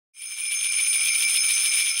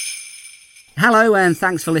Hello and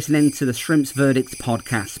thanks for listening to the Shrimps Verdict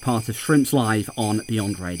podcast, part of Shrimps Live on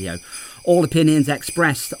Beyond Radio. All opinions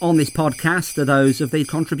expressed on this podcast are those of the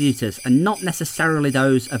contributors and not necessarily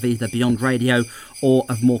those of either Beyond Radio or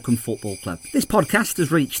of Morecambe Football Club. This podcast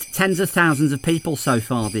has reached tens of thousands of people so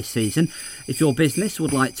far this season. If your business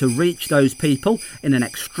would like to reach those people in an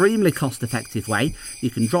extremely cost-effective way,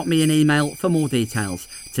 you can drop me an email for more details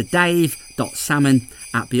to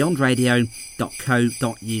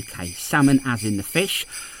dave.salmon@beyondradio.co.uk. Salmon as in the fish.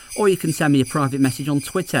 Or you can send me a private message on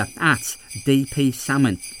Twitter at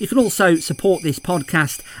DPSalmon. You can also support this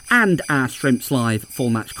podcast and our Shrimps Live full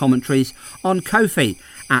match commentaries on Ko-fi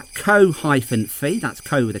at ko-fi, that's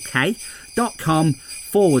ko with a K,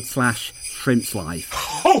 .com/Shrimps Live.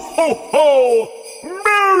 Ho, ho, ho!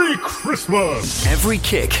 Merry Christmas! Every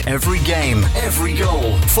kick, every game, every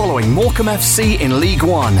goal. Following Morecambe FC in League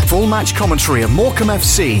One. Full match commentary of Morecambe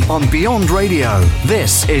FC on Beyond Radio.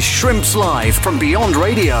 This is Shrimps Live from Beyond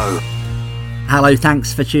Radio. Hello,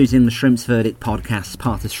 thanks for choosing the Shrimps Verdict podcast,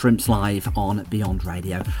 part of Shrimps Live on Beyond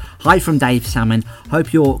Radio. Hi from Dave Salmon.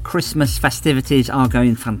 Hope your Christmas festivities are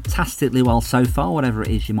going fantastically well so far, whatever it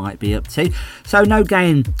is you might be up to. So no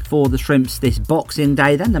game for the Shrimps this Boxing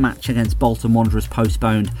Day then. The match against Bolton Wanderers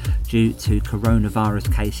postponed due to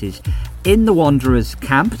coronavirus cases in the Wanderers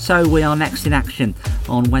camp. So we are next in action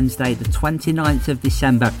on Wednesday the 29th of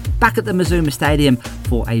December, back at the Mazuma Stadium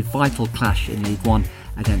for a vital clash in League One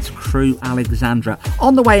against Crewe Alexandra.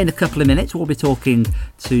 On the way in a couple of minutes, we'll be talking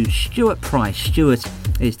to Stuart Price. Stuart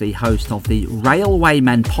is the host of the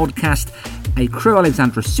Railwaymen Podcast, a Crewe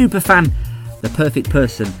Alexandra superfan, the perfect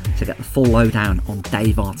person to get the full lowdown on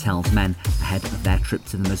Dave Artell's men ahead of their trip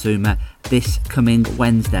to the Mazuma this coming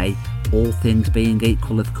Wednesday, all things being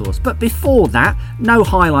equal, of course. But before that, no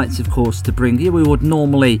highlights, of course, to bring you. We would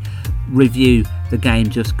normally review the game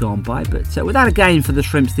just gone by, but without a game for the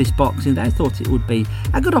Shrimps this Boxing Day, I thought it would be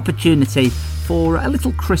a good opportunity for a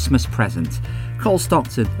little Christmas present. Cole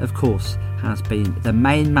Stockton, of course, has been the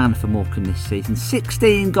main man for Morecambe this season.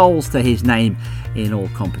 16 goals to his name in all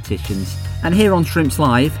competitions. And here on Shrimps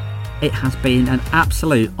Live, it has been an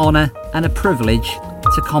absolute honour and a privilege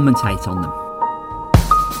to commentate on them.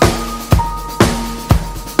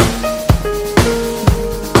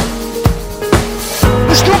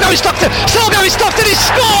 Still going Stockton, he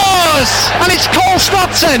scores! And it's Cole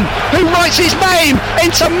Stockton who writes his name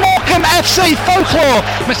into Morecambe FC folklore.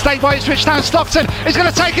 Mistake by Ipswich Town. Stockton is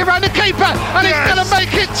going to take it round the keeper and he's going to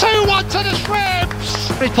make it 2-1 to the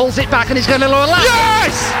Shrimps. He pulls it back and he's going to lower left.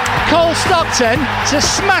 Yes! Cole Stockton to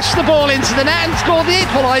smash the ball into the net and score the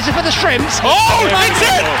equaliser for the Shrimps. Oh, it's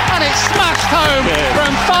it! And it's smashed home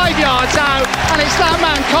from 5 yards out, and it's that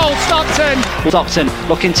man Cole Stockton. Stockton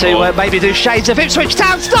looking to maybe do shades of Ipswich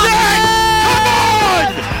Town. Stockton! Come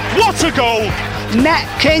on! What a goal! Net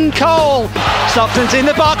King Cole. Stockton's in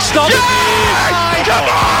the box. Stockton. Yes! Come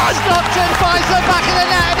on! Stockton finds the back of the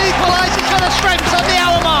net and equalises for the Shrimps on the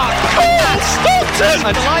hour mark. Cole Stockton!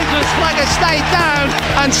 And the linesman's flag has stayed down,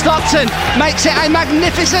 and Stockton makes it a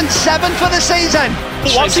magnificent 7 for the season.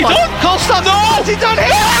 What's he done? Cole Stockton. No! What's he done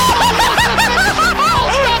here?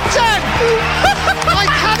 Cole Stockton! I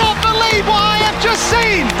cannot believe what I have just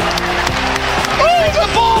seen. He's a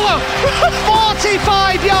baller,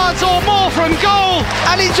 45 yards or more from goal,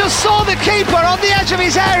 and he just saw the keeper on the edge of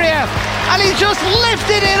his area, and he just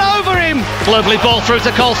lifted it over him. Lovely ball through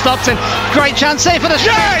to Cole Stockton. Great chance here for the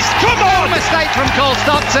Shrimps. Yes, come on! No mistake from Cole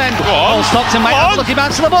Stockton. Go on. Cole Stockton might have a lucky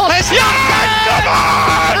bounce to the ball. Yes, come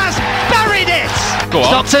on! Has buried it. Go on.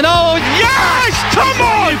 Stockton, oh Yes, come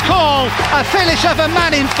on! Call a finish of a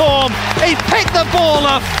man in form. He picked the ball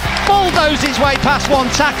up, bulldozed his way past one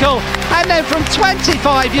tackle, and then from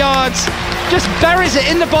 25 yards just buries it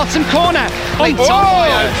in the bottom corner. Tom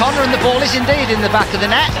O'Connor, and the ball is indeed in the back of the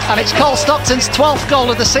net, and it's Cole Stockton's 12th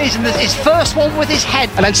goal of the season, his first one with his head.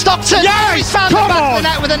 And then Stockton, he's found the back of the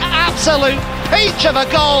net with an absolute peach of a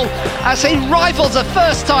goal as he rifles a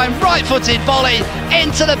first-time right-footed volley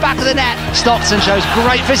into the back of the net. Stockton shows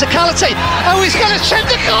great physicality. Oh, he's going to chip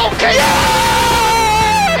the goalkeeper.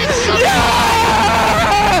 It's unbelievable.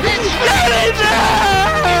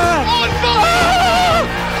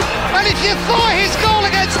 And if you thought his goal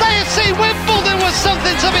against AFC Wimbledon was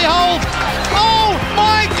something to behold, oh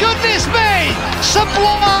my goodness me,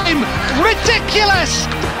 sublime, ridiculous,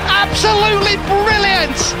 absolutely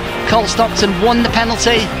brilliant. Cole Stockton won the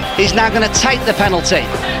penalty. He's now going to take the penalty.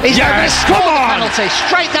 He's now going to score the penalty.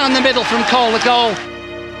 Straight down the middle from Cole, the goal.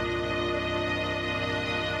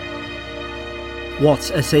 What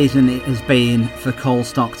a season it has been for Cole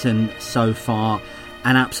Stockton so far.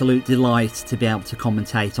 An absolute delight to be able to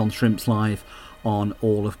commentate on Shrimps Live on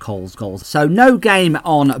all of Cole's goals. So no game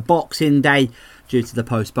on Boxing Day due to the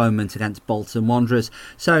postponement against Bolton Wanderers.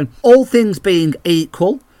 So all things being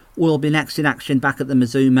equal, we'll be next in action back at the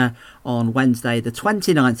Mazuma on Wednesday the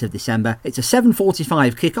 29th of December. It's a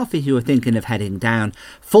 7:45 kickoff if you were thinking of heading down.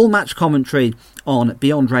 Full match commentary on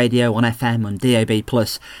Beyond Radio, on FM, on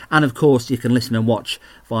DAB+, and of course you can listen and watch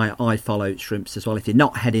via iFollow Shrimps as well if you're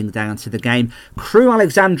not heading down to the game. Crewe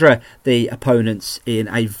Alexandra, the opponents in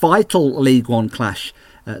a vital League One clash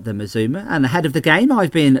at the Mazuma. And ahead of the game,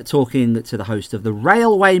 I've been talking to the host of the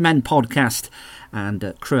Railwaymen Podcast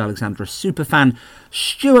and Crewe Alexandra superfan,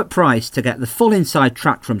 Stuart Price, to get the full inside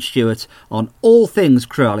track from Stuart on all things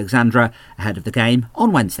Crewe Alexandra ahead of the game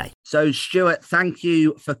on Wednesday. So, Stuart, thank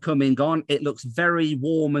you for coming on. It looks very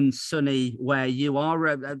warm and sunny where you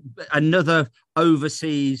are. Another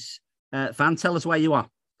overseas fan. Tell us where you are.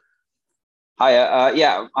 Hi,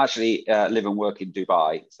 I actually live and work in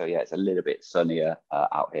Dubai. So, yeah, it's a little bit sunnier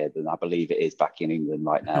out here than I believe it is back in England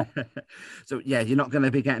right now. So, yeah, you're not going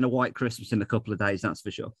to be getting a white Christmas in a couple of days, that's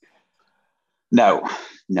for sure. No.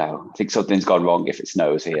 I think something's gone wrong if it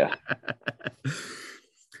snows here.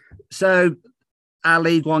 So, our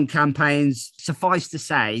League One campaigns, suffice to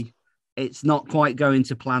say, it's not quite going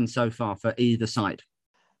to plan so far for either side.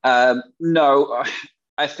 No,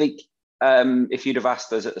 I think... if you'd have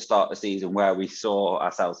asked us at the start of the season where we saw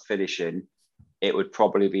ourselves finishing, it would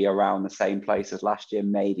probably be around the same place as last year,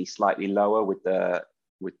 maybe slightly lower with the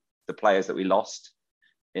players that we lost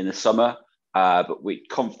in the summer. But we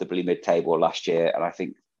comfortably mid-table last year, and I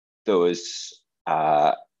think there was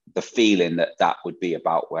the feeling that would be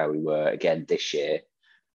about where we were again this year.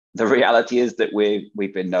 The reality is that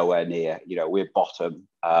we've been nowhere near. We're bottom.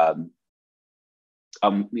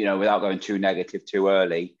 Without going too negative too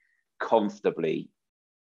early, comfortably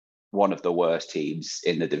one of the worst teams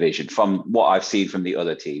in the division. From what I've seen from the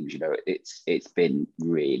other teams, it's been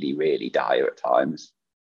really, really dire at times.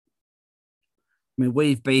 I mean,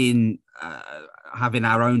 we've been having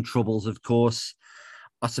our own troubles, of course.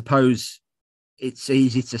 I suppose it's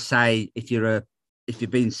easy to say if you're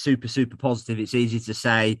being super, super positive, it's easy to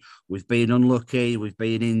say we've been unlucky,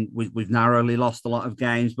 we've narrowly lost a lot of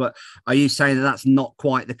games. But are you saying that that's not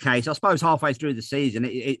quite the case? I suppose halfway through the season,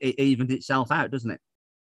 it evens itself out, doesn't it?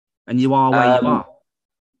 And you are where you are.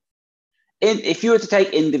 If you were to take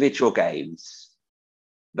individual games,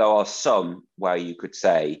 there are some where you could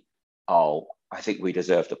say, oh, I think we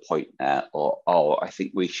deserved a point there, or oh, I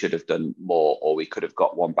think we should have done more, or we could have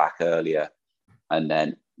got one back earlier.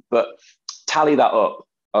 But tally that up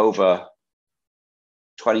over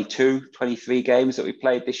 22, 23 games that we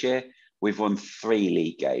played this year, we've won 3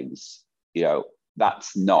 league games.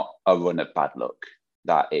 That's not a run of bad luck.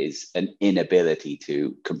 That is an inability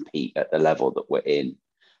to compete at the level that we're in.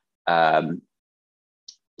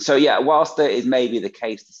 So yeah, whilst there is maybe the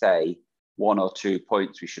case to say 1 or 2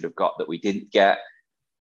 points we should have got that we didn't get,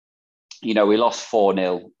 we lost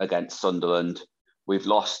 4-0 against Sunderland. We've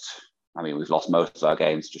lost most of our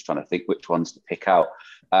games, just trying to think which ones to pick out.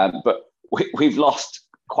 But we've lost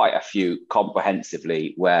quite a few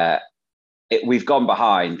comprehensively where we've gone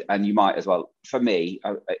behind, and you might as well, for me,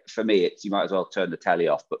 it's you might as well turn the telly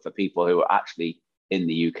off. But for people who are actually in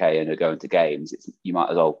the UK and are going to games, you might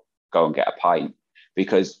as well go and get a pint,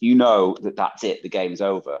 because that's it, the game's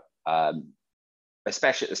over.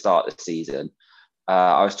 Especially at the start of the season.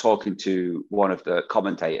 I was talking to one of the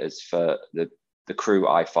commentators for the Crewe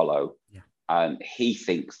iFollow, and he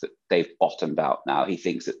thinks that they've bottomed out now. He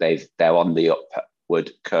thinks that they're on the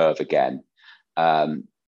upward curve again.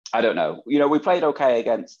 I don't know. We played okay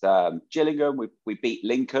against Gillingham. We beat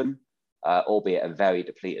Lincoln, albeit a very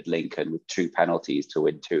depleted Lincoln, with 2 penalties to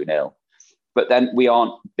win 2-0. But then we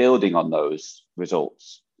aren't building on those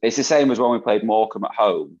results. It's the same as when we played Morecambe at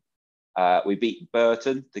home. We beat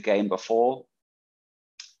Burton the game before,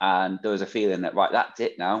 and there was a feeling that, right, that's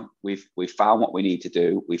it now. We've found what we need to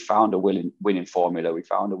do. We found a winning formula. We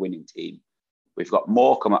found a winning team. We've got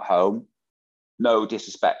Morecambe at home. No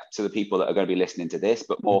disrespect to the people that are going to be listening to this,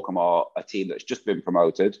 but Morecambe are a team that's just been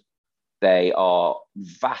promoted. They are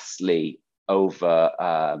vastly over,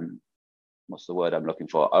 what's the word I'm looking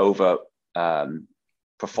for? Over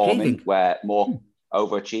performing, where more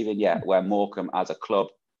overachieving, where Morecambe as a club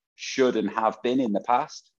should and have been in the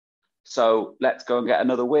past. So let's go and get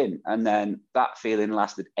another win. And then that feeling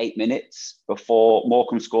lasted 8 minutes before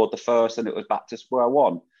Morecambe scored the first, and it was back to square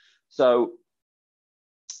one. So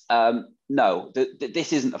no,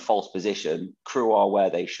 this isn't a false position. Crewe are where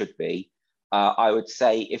they should be. I would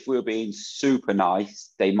say if we were being super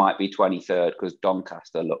nice, they might be 23rd, because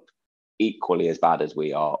Doncaster looked equally as bad as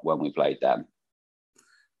we are when we played them.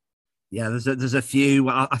 Yeah, there's a few.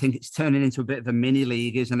 I think it's turning into a bit of a mini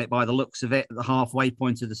league, isn't it? By the looks of it, at the halfway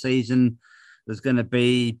point of the season, there's going to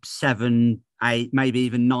be 7, 8, maybe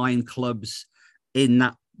even 9 clubs in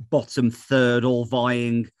that bottom third, all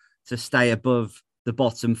vying to stay above the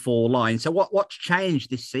bottom 4 line. So what's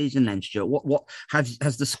changed this season then, Stuart? What has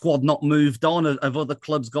the squad not moved on? Have other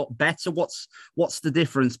clubs got better? What's the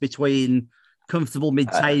difference between comfortable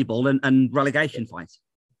mid-table and relegation fights?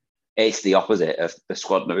 It's the opposite of the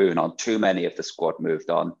squad moving on. Too many of the squad moved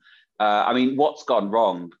on. I mean, what's gone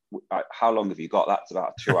wrong? How long have you got? That's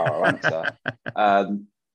about a 2-hour answer.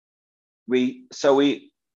 We,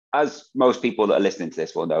 as most people that are listening to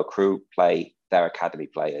this will know, Crewe play their academy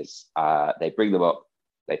players. They bring them up,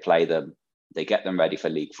 they play them, they get them ready for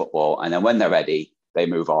league football, and then when they're ready, they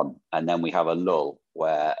move on. And then we have a lull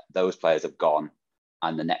where those players have gone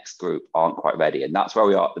and the next group aren't quite ready. And that's where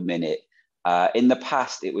we are at the minute. In the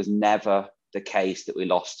past, it was never the case that we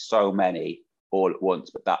lost so many all at once,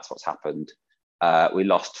 but that's what's happened. We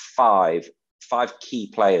lost five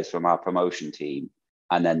key players from our promotion team,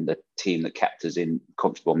 and then the team that kept us in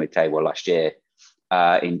comfortable mid-table last year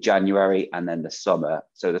in January, and then the summer.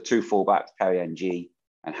 So the 2 fullbacks, Perry NG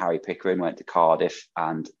and Harry Pickering, went to Cardiff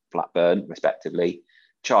and Blackburn, respectively.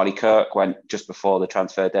 Charlie Kirk went just before the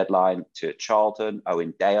transfer deadline to Charlton.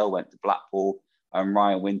 Owen Dale went to Blackpool. And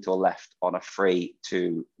Ryan Wintle left on a free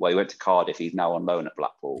he went to Cardiff. He's now on loan at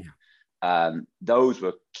Blackpool. Yeah. Those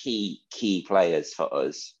were key players for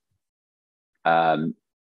us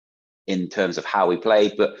in terms of how we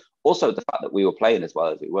played, but also the fact that we were playing as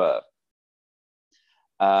well as we were.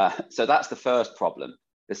 So that's the first problem.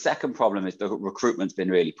 The second problem is the recruitment's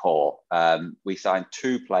been really poor. We signed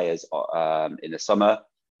 2 players in the summer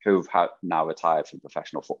who've now retired from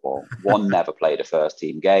professional football. One never played a first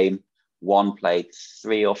team game. One played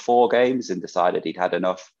 3 or 4 games and decided he'd had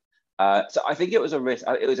enough. So I think it was a risk.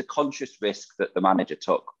 It was a conscious risk that the manager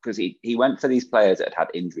took, because he went for these players that had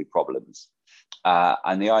injury problems.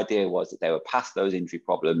 And the idea was that they were past those injury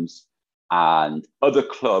problems, and other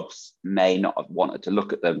clubs may not have wanted to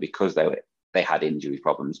look at them because they had injury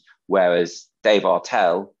problems. Whereas Dave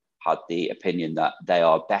Artell had the opinion that they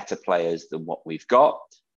are better players than what we've got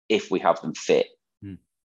if we have them fit.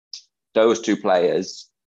 Those 2 players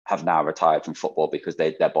have now retired from football because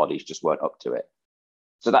their bodies just weren't up to it.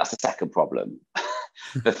 So that's the second problem.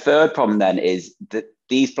 The third problem then is that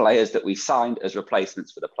these players that we signed as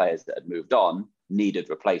replacements for the players that had moved on needed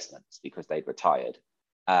replacements because they'd retired.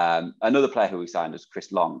 Another player who we signed was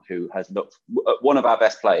Chris Long, who has looked one of our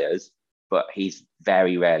best players, but he's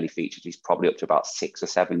very rarely featured. He's probably up to about 6 or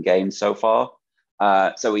 7 games so far.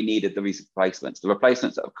 So we needed the replacements. The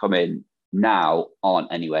replacements that have come in now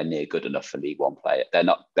aren't anywhere near good enough for League One player. They're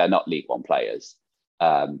not League One players.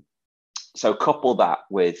 So couple that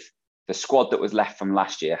with the squad that was left from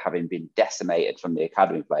last year having been decimated from the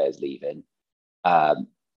academy players leaving,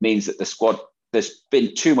 means that the squad, there's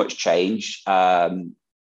been too much change.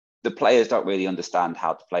 The players don't really understand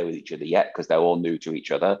how to play with each other yet because they're all new to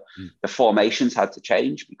each other. The formations had to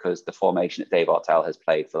change because the formation that Dave Artell has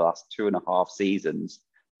played for the last 2.5 seasons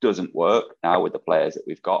doesn't work now with the players that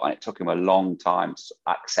we've got. And it took him a long time to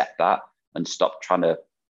accept that and stop trying to,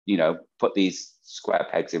 put these square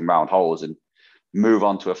pegs in round holes and move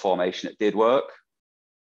on to a formation that did work.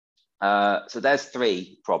 So there's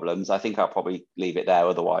 3 problems. I think I'll probably leave it there.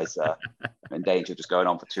 Otherwise, I'm in danger of just going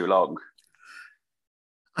on for too long.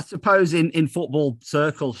 I suppose in football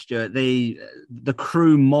circles, Stuart, the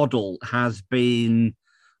Crewe model has been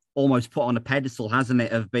almost put on a pedestal, hasn't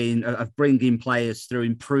it? Of bringing players through,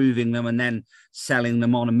 improving them, and then selling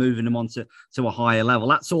them on and moving them on to a higher level.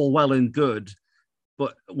 That's all well and good,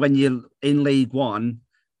 but when you're in League One,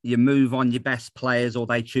 you move on your best players, or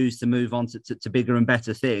they choose to move on to bigger and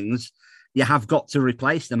better things. You have got to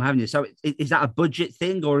replace them, haven't you? So is that a budget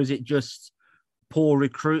thing, or is it just poor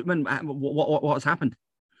recruitment? What's happened?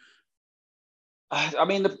 I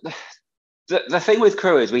mean, the thing with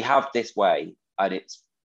Crewe is we have this way, and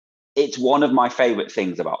it's one of my favourite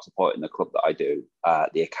things about supporting the club that I do,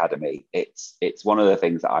 the academy. It's one of the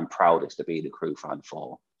things that I'm proudest to be the Crewe fan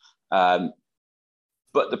for.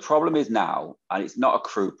 But the problem is now, and it's not a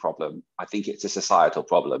Crewe problem, I think it's a societal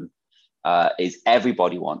problem, is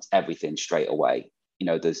everybody wants everything straight away.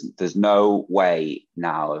 There's no way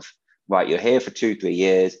now of, right, you're here for 2-3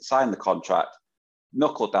 years, sign the contract,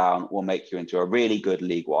 knuckle down, we'll make you into a really good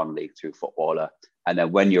League One, League Two footballer. And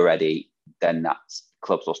then when you're ready, then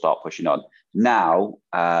clubs will start pushing on. Now,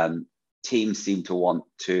 players seem to want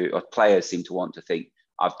to think,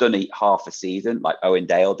 I've done half a season like Owen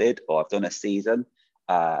Dale did, or I've done a season.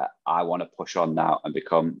 I want to push on now and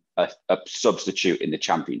become a substitute in the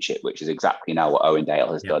Championship, which is exactly now what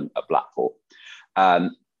Owendale has done at Blackpool.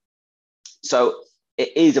 So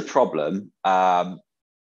it is a problem.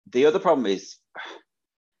 The other problem is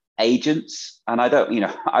agents, and I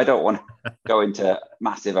don't want to go into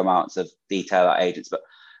massive amounts of detail about agents, but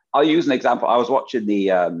I'll use an example. I was watching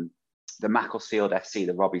the Macclesfield FC,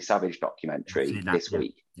 the Robbie Savage documentary this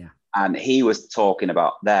week. Yeah. And he was talking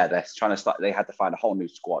about they're trying to start, they had to find a whole new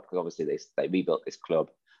squad because obviously they rebuilt this club,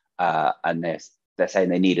 and they're saying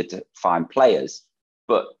they needed to find players.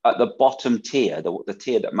 But at the bottom tier, the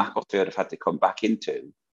tier that Macclesfield have had to come back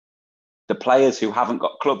into, the players who haven't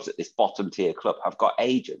got clubs at this bottom tier club have got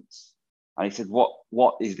agents. And he said,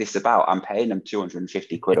 what is this about? I'm paying them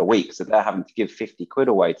 250 quid a week. So they're having to give 50 quid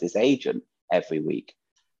away to this agent every week.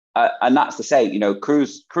 And that's the same,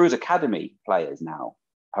 Crewe's Academy players now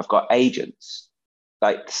have got agents,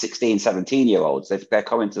 like 16, 17-year-olds. They're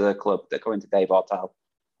coming to the club, they're coming to Dave Artell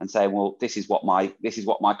and saying, well, this is what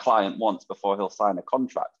my client wants before he'll sign a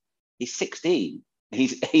contract. He's 16.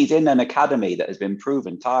 He's in an academy that has been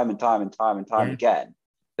proven time and time again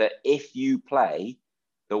that if you play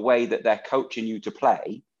the way that they're coaching you to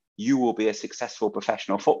play, you will be a successful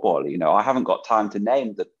professional footballer. I haven't got time to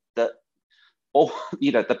name the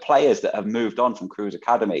players that have moved on from Crewe's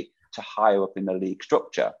Academy to higher up in the league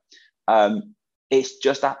structure. It's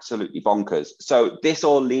just absolutely bonkers. So this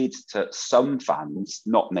all leads to some fans,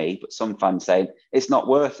 not me, but some fans saying it's not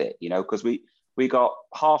worth it, because we got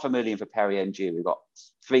 $500,000 for Perry Ng, we got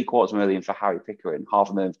 $750,000 for Harry Pickering,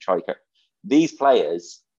 $500,000 for Charlie Kirk. These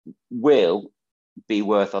players will be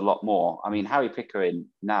worth a lot more. I mean, Harry Pickering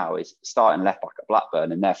now is starting left back at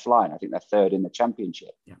Blackburn and they're flying. I think they're third in the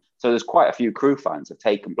Championship. Yeah. So there's quite a few Crewe fans have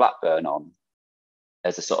taken Blackburn on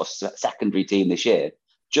as a sort of secondary team this year,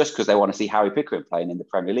 just because they want to see Harry Pickering playing in the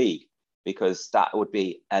Premier League, because that would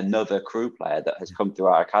be another Crewe player that has come through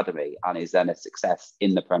our academy and is then a success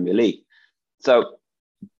in the Premier League. So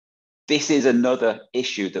this is another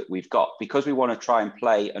issue that we've got, because we want to try and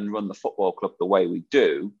play and run the football club the way we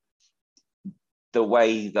do. The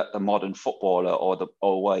way that the modern footballer or the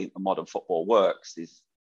way the modern football works is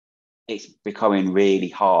it's becoming really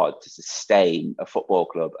hard to sustain a football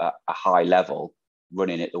club at a high level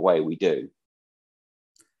running it the way we do.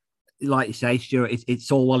 Like you say, Stuart,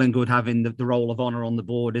 it's all well and good having the roll of honour on the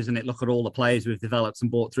board, isn't it? Look at all the players we've developed and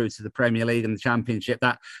brought through to the Premier League and the Championship.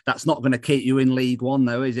 That's not going to keep you in League One,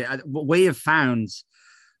 though, is it? What we have found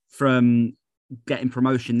from getting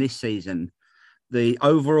promotion this season, the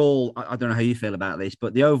overall, I don't know how you feel about this,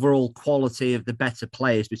 but the overall quality of the better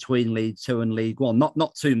players between League Two and League One,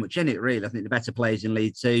 not too much in it, really. I think the better players in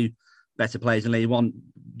League Two, better players in League One,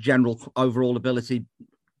 general overall ability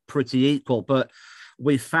pretty equal. But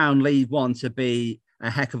we've found League One to be a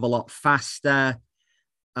heck of a lot faster,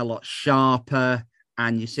 a lot sharper,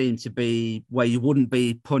 and you seem to be where you wouldn't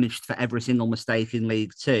be punished for every single mistake in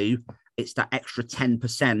League Two. It's that extra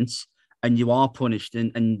 10%, and you are punished,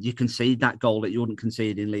 and you concede that goal that you wouldn't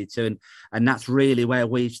concede in League Two. And that's really where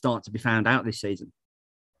we start to be found out this season.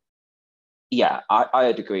 Yeah,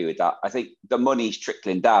 I'd agree with that. I think the money's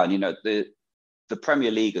trickling down. The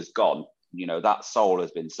Premier League has gone. That soul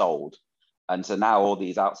has been sold. And so now all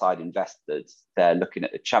these outside investors, they're looking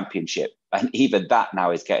at the Championship. And even that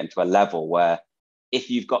now is getting to a level where if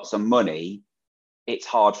you've got some money, it's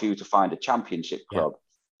hard for you to find a Championship club. Yeah.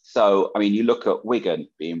 So, I mean, you look at Wigan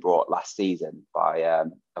being brought last season by a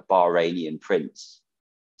Bahrainian prince.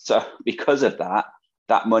 So because of that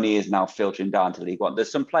money is now filtering down to League One.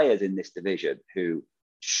 There's some players in this division who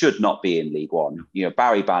should not be in League One.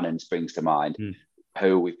 Barry Bannon springs to mind,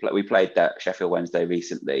 who we played that Sheffield Wednesday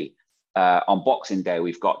recently. On Boxing Day,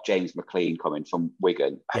 we've got James McLean coming from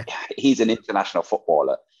Wigan. Yeah. He's an international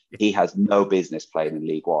footballer. He has no business playing in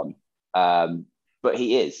League One. But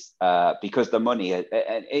he is, because the money, and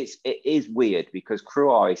it is weird because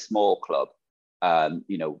Crewe are a small club.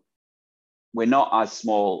 We're not as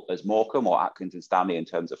small as Morecambe or Accrington Stanley in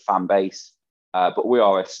terms of fan base, but we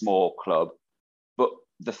are a small club. But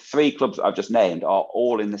the three clubs I've just named are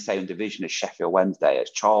all in the same division as Sheffield Wednesday,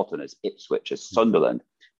 as Charlton, as Ipswich, as Sunderland.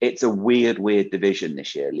 It's a weird division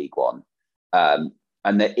this year, League One. And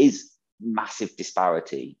there is massive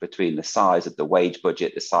disparity between the size of the wage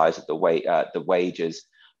budget, the size of the wages,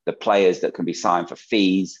 the players that can be signed for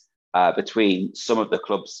fees, between some of the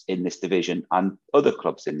clubs in this division and other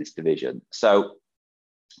clubs in this division. So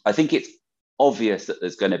I think it's obvious that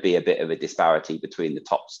there's going to be a bit of a disparity between the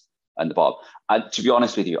tops and the bottom. And to be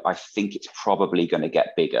honest with you, I think it's probably going to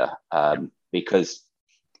get bigger, because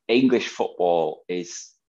English football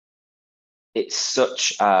it's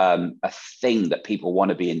such a thing that people want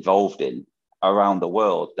to be involved in. around the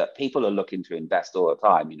world that people are looking to invest all the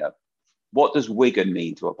time. What does Wigan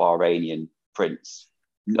mean to a Bahrainian prince?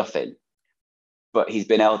 Nothing. But he's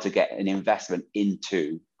been able to get an investment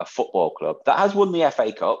into a football club that has won the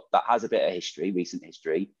FA Cup, that has a bit of history, recent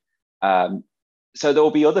history. So there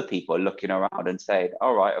will be other people looking around and saying,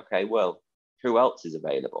 all right, okay, well, who else is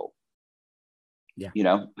available? Yeah.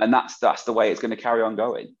 And that's the way it's going to carry on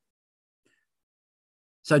going.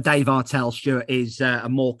 So Dave Artell, Stuart, is a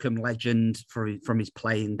Morecambe legend from his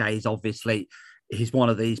playing days, obviously. He's one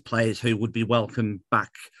of these players who would be welcomed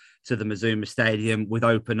back to the Mazuma Stadium with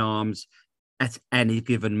open arms at any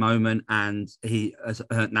given moment, and he has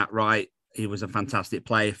earned that right. He was a fantastic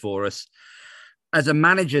player for us. As a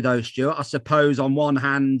manager, though, Stuart, I suppose on one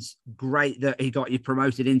hand, great that he got you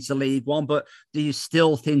promoted into League One, but do you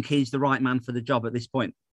still think he's the right man for the job at this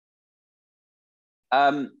point?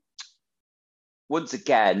 Once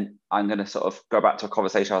again, I'm going to sort of go back to a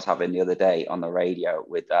conversation I was having the other day on the radio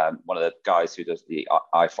with one of the guys who does the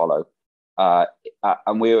iFollow.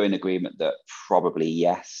 And we were in agreement that probably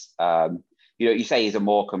yes. You say he's a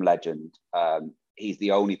Morecambe legend. He's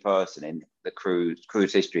the only person in the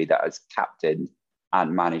Crewe's history that has captained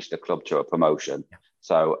and managed the club to a promotion. Yeah.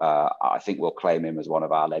 So I think we'll claim him as one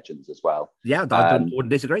of our legends as well. Yeah, I wouldn't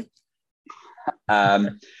disagree.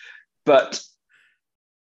 But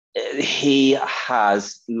he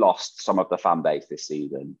has lost some of the fan base this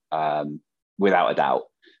season, without a doubt.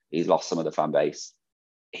 He's lost some of the fan base.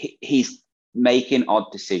 He's making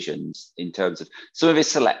odd decisions in terms of some of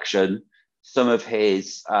his selection, some of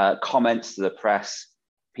his comments to the press.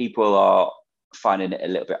 People are finding it a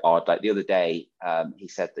little bit odd. Like the other day, he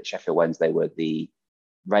said that Sheffield Wednesday were the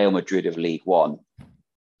Real Madrid of League One.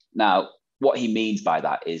 Now, what he means by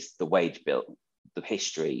that is the wage bill, the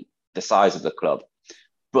history, the size of the club.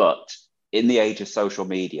 But in the age of social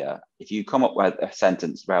media, if you come up with a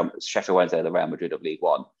sentence around Sheffield Wednesday, the Real Madrid of League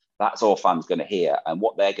One, that's all fans going to hear. And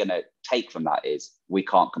what they're going to take from that is we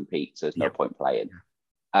can't compete, so there's no point playing.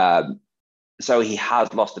 So he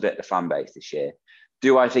has lost a bit of the fan base this year.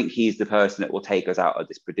 Do I think he's the person that will take us out of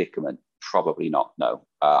this predicament? Probably not, no.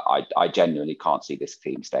 I genuinely can't see this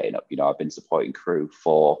team staying up. I've been supporting Crewe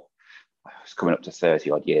for it's coming up to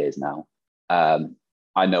 30 odd years now.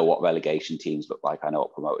 I know what relegation teams look like. I know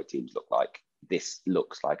what promoted teams look like. This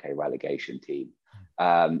looks like a relegation team.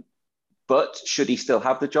 But should he still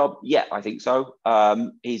have the job? Yeah, I think so.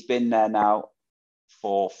 He's been there now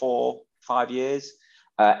for 4-5 years.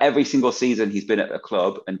 Every single season he's been at the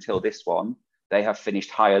club until this one, they have finished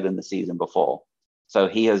higher than the season before. So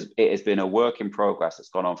it has been a work in progress that's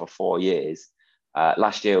gone on for 4 years.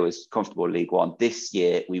 Last year was comfortable League One. This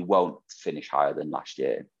year, we won't finish higher than last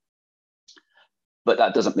year. But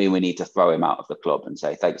that doesn't mean we need to throw him out of the club and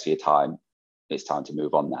say, thanks for your time. It's time to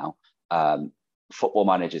move on now. Football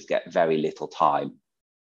managers get very little time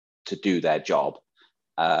to do their job.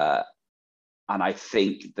 And I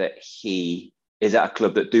think that he is at a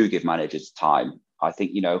club that do give managers time. I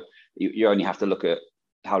think, you only have to look at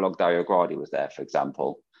how long Dario Gradi was there, for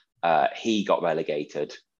example. He got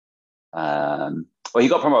relegated. He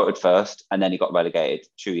got promoted first and then he got relegated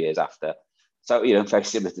 2 years after. So, very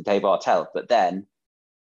similar to Dave Artell. But then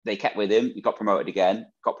they kept with him. He got promoted again,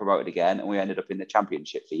 and we ended up in the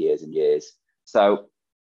Championship for years and years. So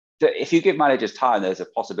if you give managers time, there's a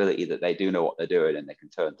possibility that they do know what they're doing and they can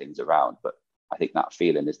turn things around. But I think that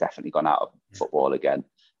feeling has definitely gone out of football again.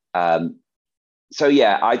 I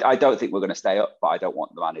don't think we're going to stay up, but I don't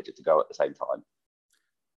want the manager to go at the same time.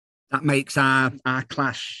 That makes our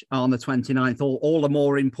clash on the 29th all the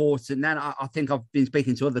more important. Then I think I've been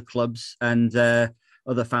speaking to other clubs and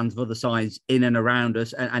other fans of other sides in and around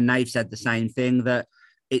us, and they've said the same thing, that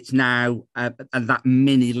it's now that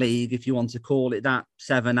mini league, if you want to call it that,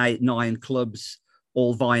 7, 8, 9 clubs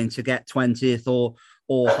all vying to get 20th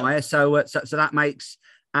or higher. So that makes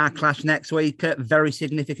our clash next week very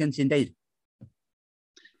significant indeed.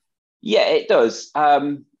 Yeah, it does.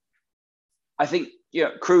 I think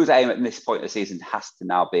Crewe's aim at this point of the season has to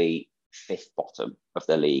now be 5th bottom of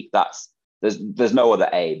the league. There's no other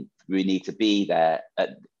aim. We need to be there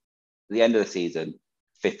at the end of the season,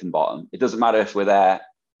 5th and bottom. It doesn't matter if we're there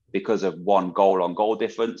because of one goal-on-goal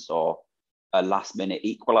difference or a last-minute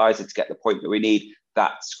equaliser to get the point that we need.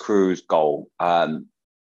 That's Crewe's goal. And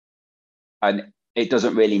it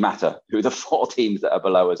doesn't really matter who the 4 teams that are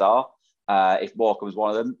below us are. If Morecambe's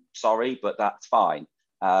one of them, sorry, but that's fine.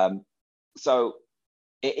 So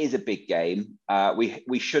it is a big game.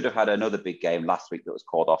 We should have had another big game last week that was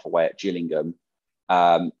called off away at Gillingham.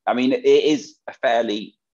 It is a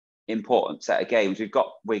fairly important set of games. We've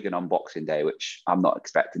got Wigan on Boxing Day, which I'm not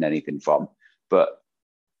expecting anything from. But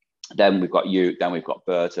Then we've got you. Then we've got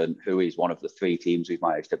Burton, who is one of the 3 teams we've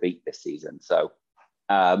managed to beat this season. So,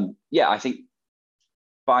 I think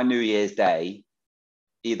by New Year's Day,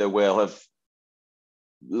 either we'll have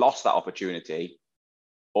lost that opportunity,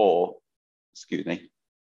 or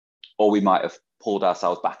we might have pulled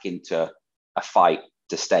ourselves back into a fight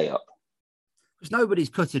to stay up. Because nobody's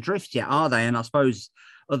cut adrift yet, are they? And I suppose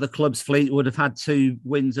other clubs, Fleetwood, have had 2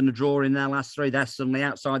 wins and a draw in their last 3. They're suddenly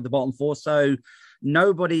outside the bottom 4. So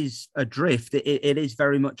nobody's adrift. It is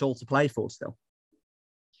very much all to play for still.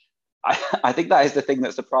 I think that is the thing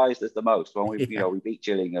that surprised us the most when we beat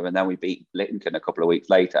Gillingham and then we beat Lincoln a couple of weeks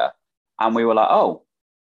later, and we were like, oh,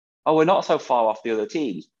 we're not so far off the other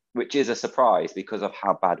teams, which is a surprise because of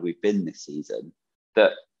how bad we've been this season.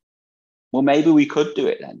 That, well, maybe we could do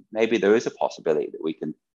it then. Maybe there is a possibility that we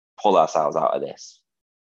can pull ourselves out of this.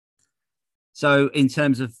 So, in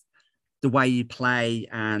terms of the way you play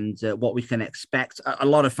and what we can expect, a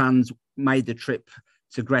lot of fans made the trip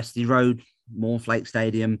to Gresty Road, Mornflake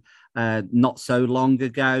Stadium, not so long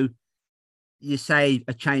ago. You say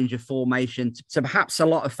a change of formation to perhaps a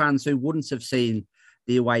lot of fans who wouldn't have seen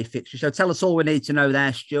the away fixture. So tell us all we need to know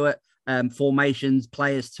there, Stuart. Formations,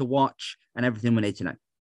 players to watch, and everything we need to know.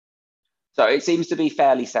 So it seems to be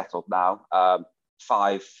fairly settled now.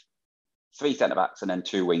 3 centre-backs and then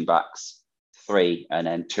 2 wing-backs, 3 and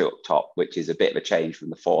then 2 up top, which is a bit of a change from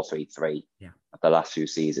the 4-3-3 of the last few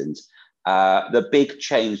seasons. The big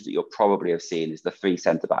change that you'll probably have seen is the 3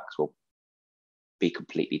 centre-backs will be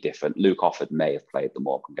completely different. Luke Offord may have played the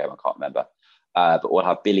Morecambe game, I can't remember. But we'll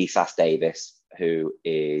have Billy Sass-Davis, who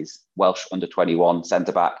is Welsh under-21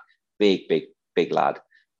 centre-back, big lad.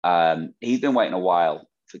 He's been waiting a while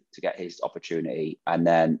to get his opportunity. And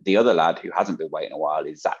then the other lad who hasn't been waiting a while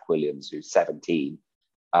is Zach Williams, who's 17.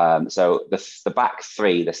 So the back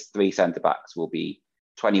 3, the 3 centre-backs will be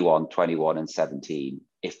 21, 21 and 17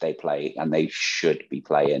 if they play, and they should be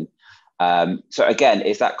playing. So again,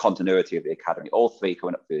 it's that continuity of the academy. All 3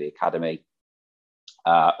 coming up through the academy,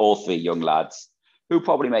 all 3 young lads who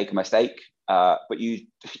probably make a mistake, but you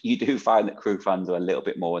do find that Crewe fans are a little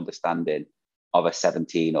bit more understanding of a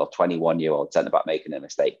 17 or 21-year-old centre-back making a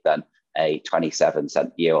mistake than a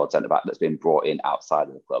 27-year-old centre-back that's been brought in outside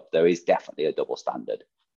of the club. There is definitely a double standard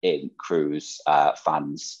in Crewe's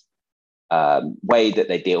fans' way that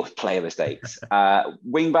they deal with player mistakes.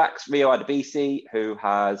 Wing-backs, Rio Adebisi, who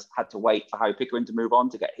has had to wait for Harry Pickering to move on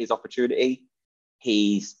to get his opportunity.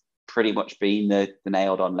 He's pretty much been the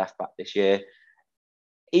nailed-on left-back this year.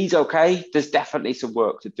 He's okay. There's definitely some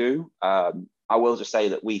work to do. I will just say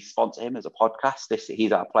that we sponsor him as a podcast.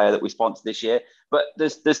 He's our player that we sponsor this year. But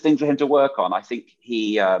there's things for him to work on. I think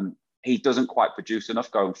he doesn't quite produce enough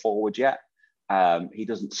going forward yet. He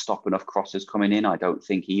doesn't stop enough crosses coming in, I don't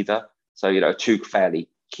think either. So, 2 fairly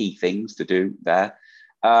key things to do there.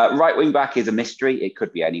 Right wing back is a mystery. It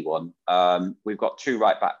could be anyone. We've got 2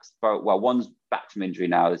 right backs. Well, one's back from injury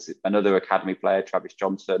now. There's another academy player, Travis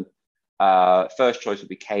Johnson. First choice would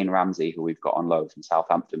be Kane Ramsey, who we've got on loan from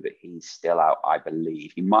Southampton, but he's still out, I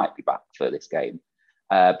believe. He might be back for this game.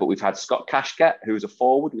 But we've had Scott Cashket, who's a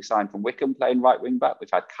forward. We signed from Wickham, playing right wing back. We've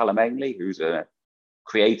had Callum Ainley, who's a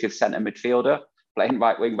creative centre midfielder, playing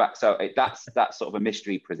right wing back. So that's sort of a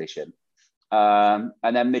mystery position. And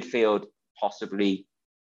then midfield, possibly,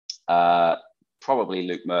 probably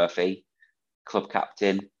Luke Murphy, club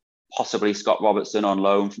captain. Possibly Scott Robertson on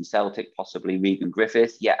loan from Celtic, possibly Regan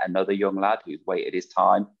Griffith, yet another young lad who's waited his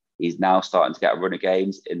time. He's now starting to get a run of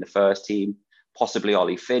games in the first team. Possibly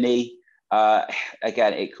Ollie Finney.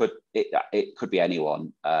 Again, it could be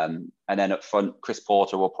anyone. And then up front, Chris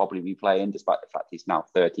Porter will probably be playing, despite the fact he's now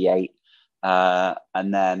 38.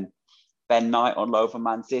 And then Ben Knight on loan from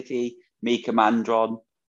Man City, Mika Mandron,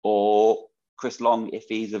 or Chris Long if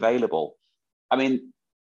he's available. I mean,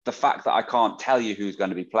 the fact that I can't tell you who's going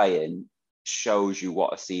to be playing shows you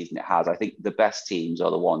what a season it has. I think the best teams are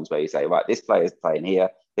the ones where you say, right, this player's playing here,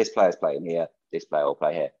 this player's playing here, this player will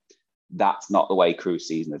play here. That's not the way Crewe's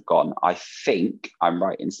season has gone. I think I'm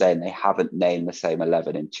right in saying they haven't named the same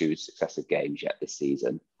 11 in 2 successive games yet this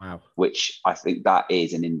season. Wow. Which I think that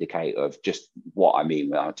is an indicator of just what I mean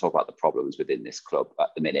when I talk about the problems within this club at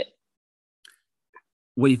the minute.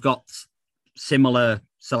 We've got similar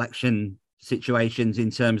selection situations in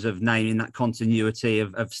terms of naming that continuity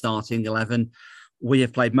of starting 11. We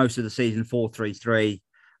have played most of the season 4-3-3.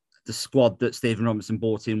 The squad that Stephen Robinson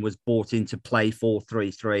brought in was brought in to play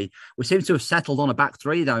 4-3-3. We seem to have settled on a back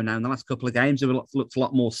 3 though now in the last couple of games. It looked a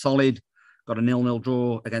lot more solid. Got a 0-0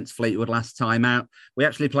 draw against Fleetwood last time out. We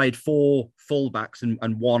actually played 4 full-backs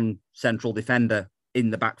and 1 central defender in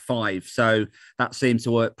the back 5. So that seems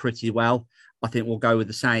to work pretty well. I think we'll go with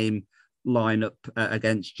the same lineup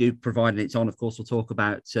against you, providing it's on. Of course, we'll talk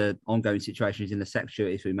about ongoing situations in the sector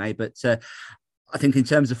if we may. But I think in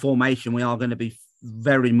terms of formation, we are going to be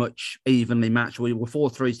very much evenly matched. We were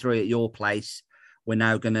 4-3-3 at your place. We're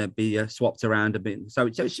now going to be swapped around a bit. So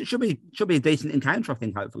it should be a decent encounter, I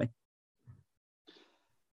think, hopefully.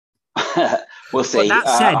 We'll see. But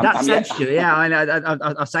that said, Stuart, yeah,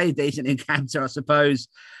 I say a decent encounter, I suppose,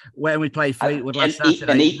 when we play Fleetwood last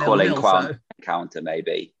Saturday. An equal encounter,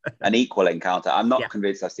 maybe. An equal encounter. I'm not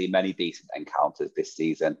convinced I've seen many decent encounters this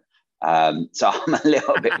season. So I'm a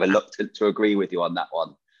little bit reluctant to agree with you on that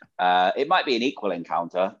one. It might be an equal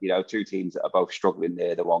encounter, two teams that are both struggling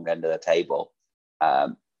near the wrong end of the table.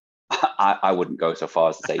 I wouldn't go so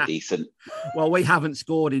far as to say decent. Well, we haven't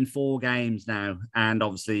scored in 4 games now, and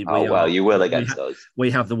obviously you will against us.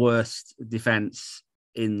 We have the worst defence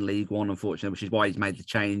in League One, unfortunately, which is why he's made the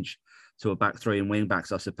change to a back 3 and wing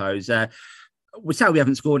backs, I suppose. We say we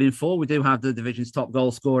haven't scored in 4. We do have the division's top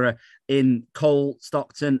goal scorer in Cole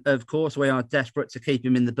Stockton, of course. We are desperate to keep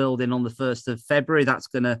him in the building on the 1st of February. That's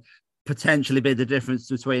going to potentially be the difference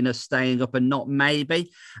between us staying up and not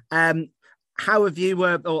maybe. How have you,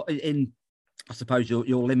 in I suppose your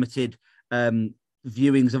limited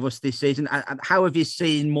viewings of us this season, how have you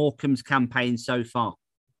seen Morecambe's campaign so far?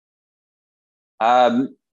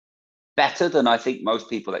 Better than I think most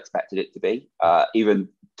people expected it to be, even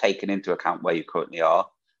taking into account where you currently are.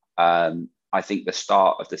 I think the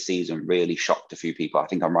start of the season really shocked a few people. I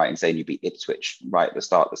think I'm right in saying you beat Ipswich right at the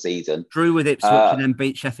start of the season. Drew with Ipswich and then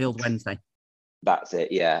beat Sheffield Wednesday. That's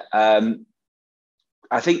it, yeah.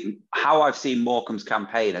 I think how I've seen Morecambe's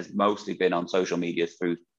campaign has mostly been on social media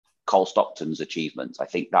through Cole Stockton's achievements. I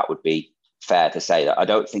think that would be fair to say. That I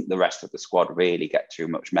don't think the rest of the squad really get too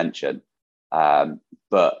much mention.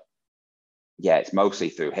 But yeah, it's mostly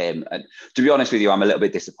through him. And to be honest with you, I'm a little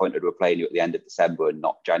bit disappointed we're playing you at the end of December and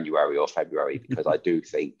not January or February, because I do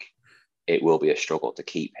think it will be a struggle to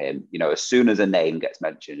keep him. As soon as a name gets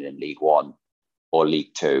mentioned in League One or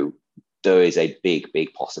League Two, there is a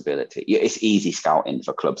big possibility. It's easy scouting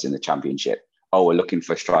for clubs in the Championship. Oh, we're looking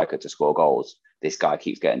for a striker to score goals. This guy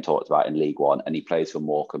keeps getting talked about in League One and he plays for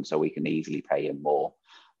Morecambe, so we can easily pay him more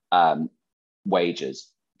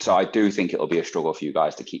wages. So I do think it'll be a struggle for you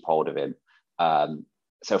guys to keep hold of him.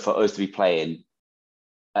 So for us to be playing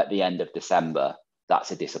at the end of December,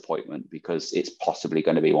 that's a disappointment, because it's possibly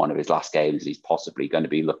going to be one of his last games. He's possibly going to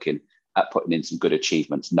be looking at putting in some good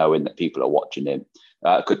achievements, knowing that people are watching him.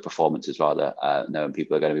 Good performances, rather, knowing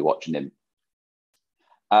people are going to be watching him.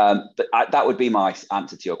 But that would be my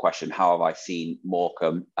answer to your question. How have I seen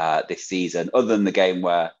Morecambe this season? Other than the game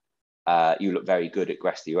where you look very good at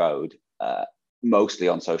Gresty Road, mostly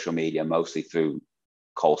on social media, mostly through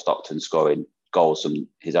Cole Stockton scoring goals from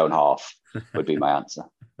his own half, would be my answer.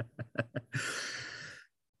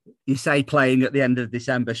 You say playing at the end of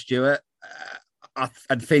December, Stuart.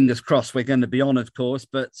 And fingers crossed we're going to be on, of course,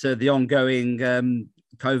 but the ongoing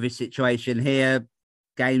COVID situation here,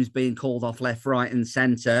 games being called off left, right and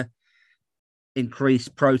centre,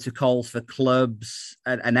 increased protocols for clubs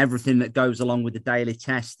and everything that goes along with the daily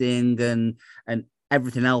testing and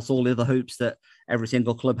everything else, all the other hoops that every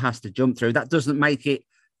single club has to jump through. That doesn't make it,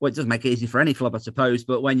 well, it doesn't make it easy for any club, I suppose,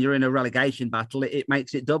 but when you're in a relegation battle, it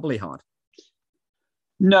makes it doubly hard.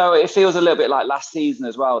 No, it feels a little bit like last season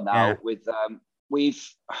as well now. With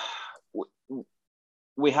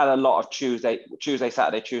we had a lot of Tuesday,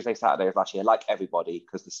 Saturdays last year, like everybody,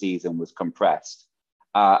 because the season was compressed.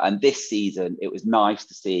 And this season, it was nice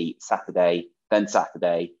to see Saturday, and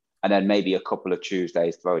then maybe a couple of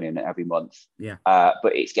Tuesdays thrown in every month. Yeah.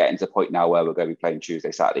 But it's getting to the point now where we're going to be playing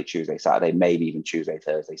Tuesday, Saturday, maybe even Tuesday,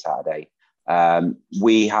 Thursday, Saturday.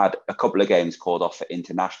 We had a couple of games called off for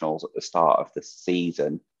internationals at the start of the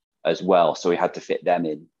season as well, so we had to fit them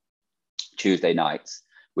in Tuesday nights.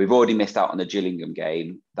 We've already missed out on the Gillingham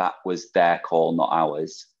game. That was their call, not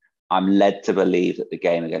ours. I'm led to believe that the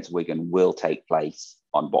game against Wigan will take place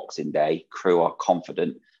on Boxing Day. Crewe are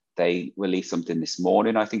confident. They released something this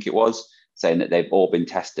morning, I think it was, saying that they've all been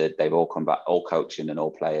tested. They've all come back, all coaching and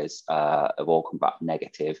all players have all come back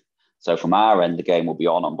negative. So from our end, the game will be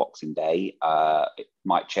on Boxing Day. It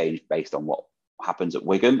might change based on what happens at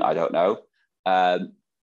Wigan. I don't know.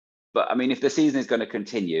 But I mean, if the season is going to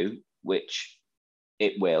continue, which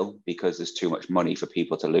it will, because there's too much money for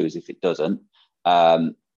people to lose if it doesn't,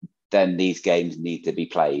 then these games need to be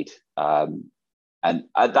played. And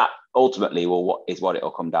that ultimately is what it will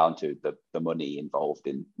come down to, the money involved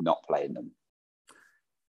in not playing them.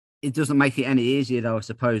 It doesn't make it any easier, though, I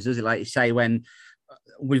suppose, does it? Like you say, when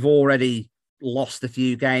we've already lost a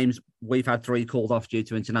few games, we've had 3 called off due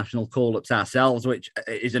to international call-ups ourselves, which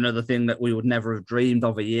is another thing that we would never have dreamed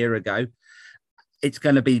of a year ago. It's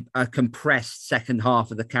going to be a compressed second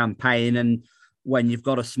half of the campaign. And when you've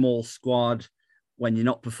got a small squad, when you're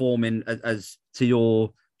not performing as to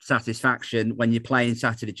your satisfaction, when you're playing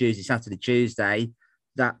Saturday, Tuesday,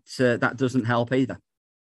 that doesn't help either.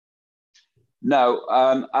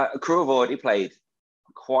 No, Crewe have already played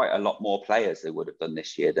quite a lot more players they would have done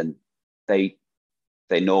this year than they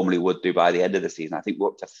normally would do by the end of the season. I think we're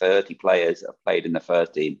up to 30 players that have played in the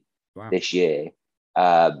first team this year,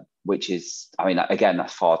 which is, I mean, again,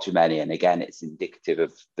 that's far too many. And again, it's indicative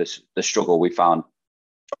of the struggle we found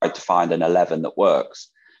trying to find an 11 that works.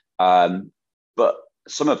 But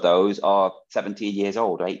some of those are 17 years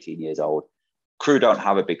old, 18 years old. Crewe don't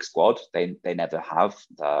have a big squad. They never have.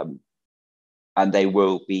 And they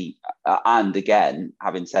will be, and again,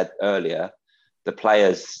 having said earlier, the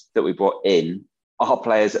players that we brought in are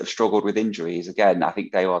players that have struggled with injuries. Again, I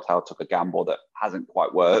think Dave Artell took a gamble that hasn't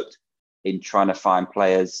quite worked in trying to find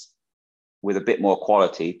players with a bit more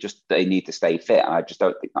quality, just they need to stay fit. And I just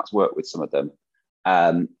don't think that's worked with some of them.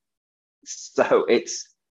 So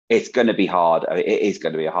it's going to be hard. I mean, it is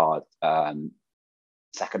going to be a hard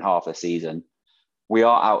second half of the season. We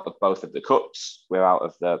are out of both of the cups. We're out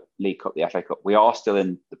of the League Cup, the FA Cup. We are still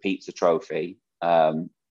in the Pizza Trophy. And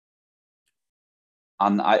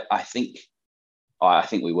I think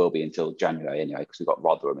we will be until January anyway, because we've got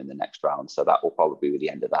Rotherham in the next round. So that will probably be the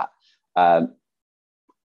end of that.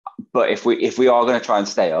 But if we are going to try and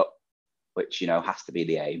stay up, which, has to be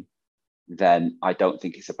the aim, then I don't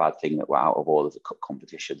think it's a bad thing that we're out of all of the cup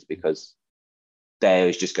competitions, because there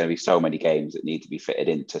is just going to be so many games that need to be fitted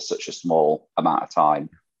into such a small amount of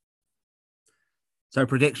time. So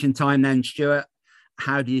prediction time then, Stuart.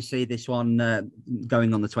 How do you see this one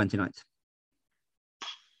going on the 29th?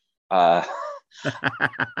 I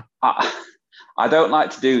don't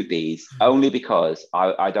like to do these only because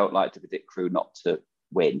I don't like to predict Crewe not to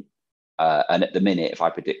win. And at the minute, if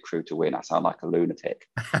I predict Crewe to win, I sound like a lunatic.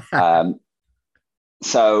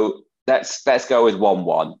 So let's go with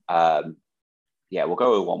 1-1. Yeah, we'll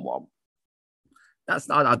go with 1-1.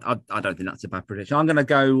 I don't think that's a bad prediction. I'm going to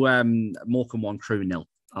go Morecambe 1, Crewe 0.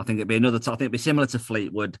 I think it'll be similar to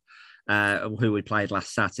Fleetwood, who we played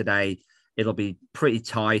last Saturday. It'll be pretty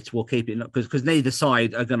tight. We'll keep it because neither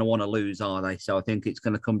side are going to want to lose, are they? So I think it's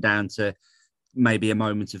going to come down to maybe a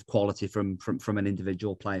moment of quality from an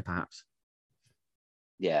individual player, perhaps.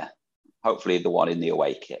 Yeah. Hopefully the one in the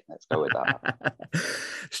away kit. Let's go with that.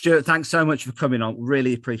 Stuart, thanks so much for coming on.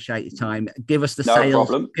 Really appreciate your time. Give us the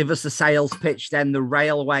sales pitch then, the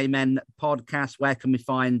Railwaymen Podcast. Where can we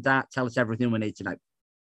find that? Tell us everything we need to know.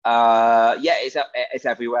 It's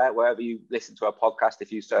everywhere. Wherever you listen to a podcast,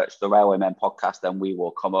 if you search the Railwaymen Podcast, then we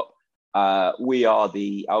will come up. We are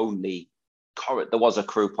the only there was a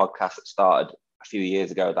Crewe podcast that started a few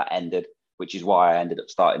years ago that ended, which is why I ended up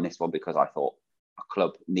starting this one, because I thought a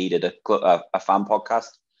club needed a fan podcast.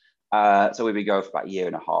 So we've been going for about a year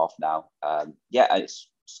and a half now. And it's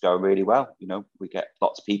going really well. We get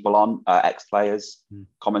lots of people on, ex-players,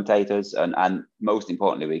 commentators, and most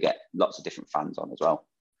importantly, we get lots of different fans on as well.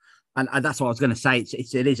 And that's what I was going to say.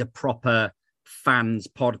 It is a proper fans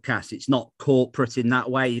podcast. It's not corporate in that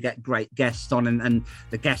way. You get great guests on, and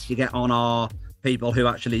the guests you get on are people who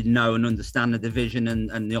actually know and understand the division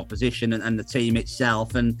and the opposition and the team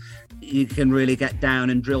itself, and you can really get down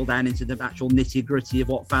and drill down into the actual nitty-gritty of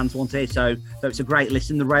what fans want to hear. So it's a great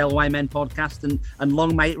listen, the Railwaymen Podcast, and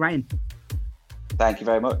long may it rain. Thank you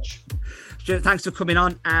very much. Stuart, thanks for coming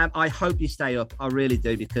on. I hope you stay up. I really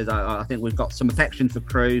do, because I think we've got some affection for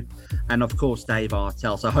Crewe and, of course, Dave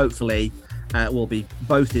Artell. So hopefully we'll be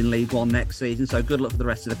both in League One next season. So good luck for the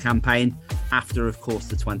rest of the campaign after, of course,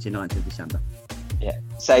 the 29th of December. Yeah,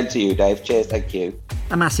 same to you, Dave. Cheers, thank you.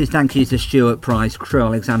 A massive thank you to Stuart Price, Crewe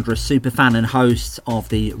Alexandra superfan and host of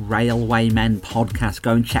the Railwaymen Podcast.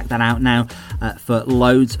 Go and check that out now for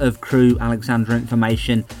loads of Crewe Alexandra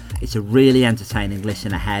information. It's a really entertaining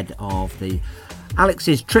listen ahead of the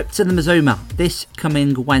Alex's trip to the Mazuma this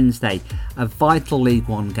coming Wednesday. A vital League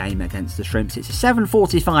One game against the Shrimps. It's a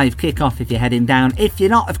 7:45 kickoff if you're heading down. If you're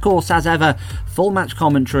not, of course, as ever, full match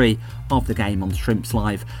commentary of the game on Shrimps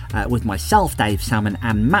Live with myself, Dave Salmon,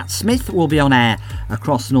 and Matt Smith will be on air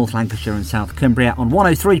across North Lancashire and South Cumbria on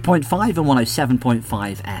 103.5 and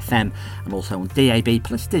 107.5 FM, and also on DAB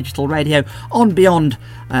plus digital radio on Beyond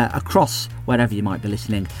across wherever you might be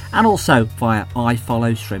listening, and also via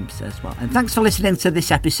iFollow Shrimps as well. And thanks for listening. listening to this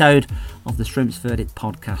episode of the Shrimps Verdict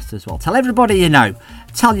podcast as well. Tell everybody you know.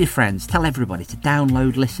 Tell your friends. Tell everybody to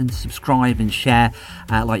download, listen, subscribe and share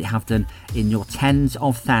like you have done in your tens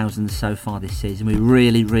of thousands so far this season. We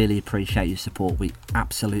really, really appreciate your support. We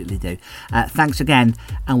absolutely do. Thanks again,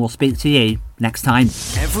 and we'll speak to you next time.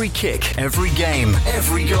 Every kick, every game,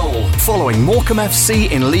 every goal. Following Morecambe FC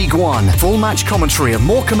in League One. Full match commentary of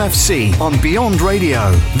Morecambe FC on Beyond Radio.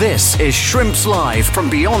 This is Shrimps Live from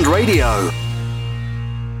Beyond Radio.